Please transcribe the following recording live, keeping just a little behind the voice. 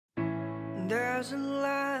There's a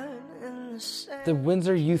line in the sand. The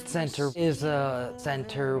Windsor Youth Center is a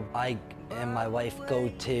center I and my wife go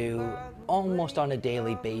to almost on a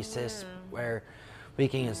daily basis, where we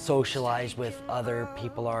can socialize with other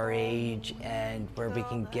people our age and where we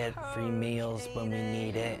can get free meals when we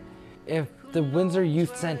need it. If the Windsor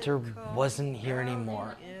Youth Center wasn't here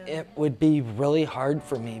anymore, it would be really hard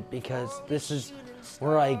for me, because this is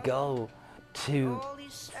where I go to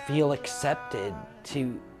feel accepted,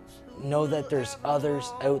 to know that there's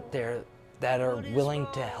others out there that are willing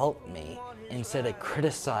to help me instead of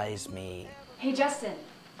criticize me. Hey Justin,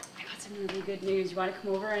 I got some really good news. You want to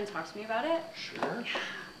come over and talk to me about it? Sure.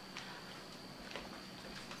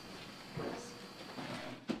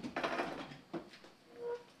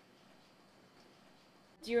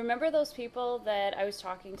 Do you remember those people that I was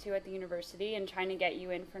talking to at the university and trying to get you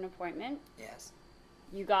in for an appointment? Yes.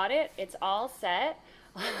 You got it. It's all set.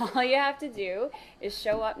 All you have to do is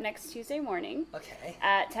show up next Tuesday morning. Okay.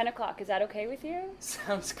 At 10 o'clock. Is that okay with you?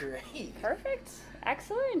 Sounds great. Perfect.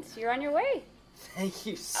 Excellent. You're on your way. Thank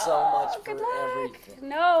you so much for good luck. everything.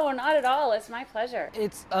 No, not at all. It's my pleasure.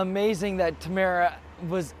 It's amazing that Tamara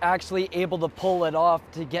was actually able to pull it off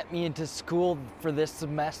to get me into school for this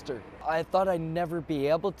semester. I thought I'd never be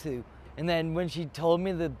able to. And then when she told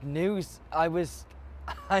me the news,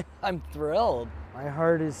 I'm thrilled. My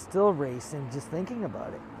heart is still racing just thinking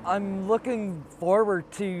about it. I'm looking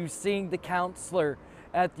forward to seeing the counselor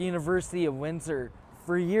at the University of Windsor.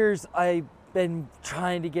 For years, I've been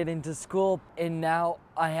trying to get into school, and now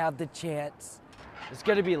I have the chance. It's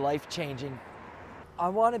gonna be life-changing. I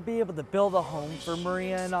want to be able to build a home for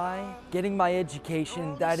Maria and I. Getting my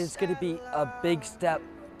education, that is gonna be a big step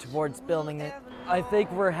towards building it. I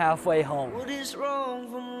think we're halfway home. What is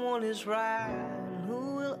wrong from what is right?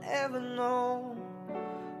 Who will ever know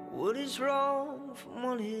what is wrong from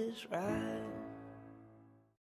what is right?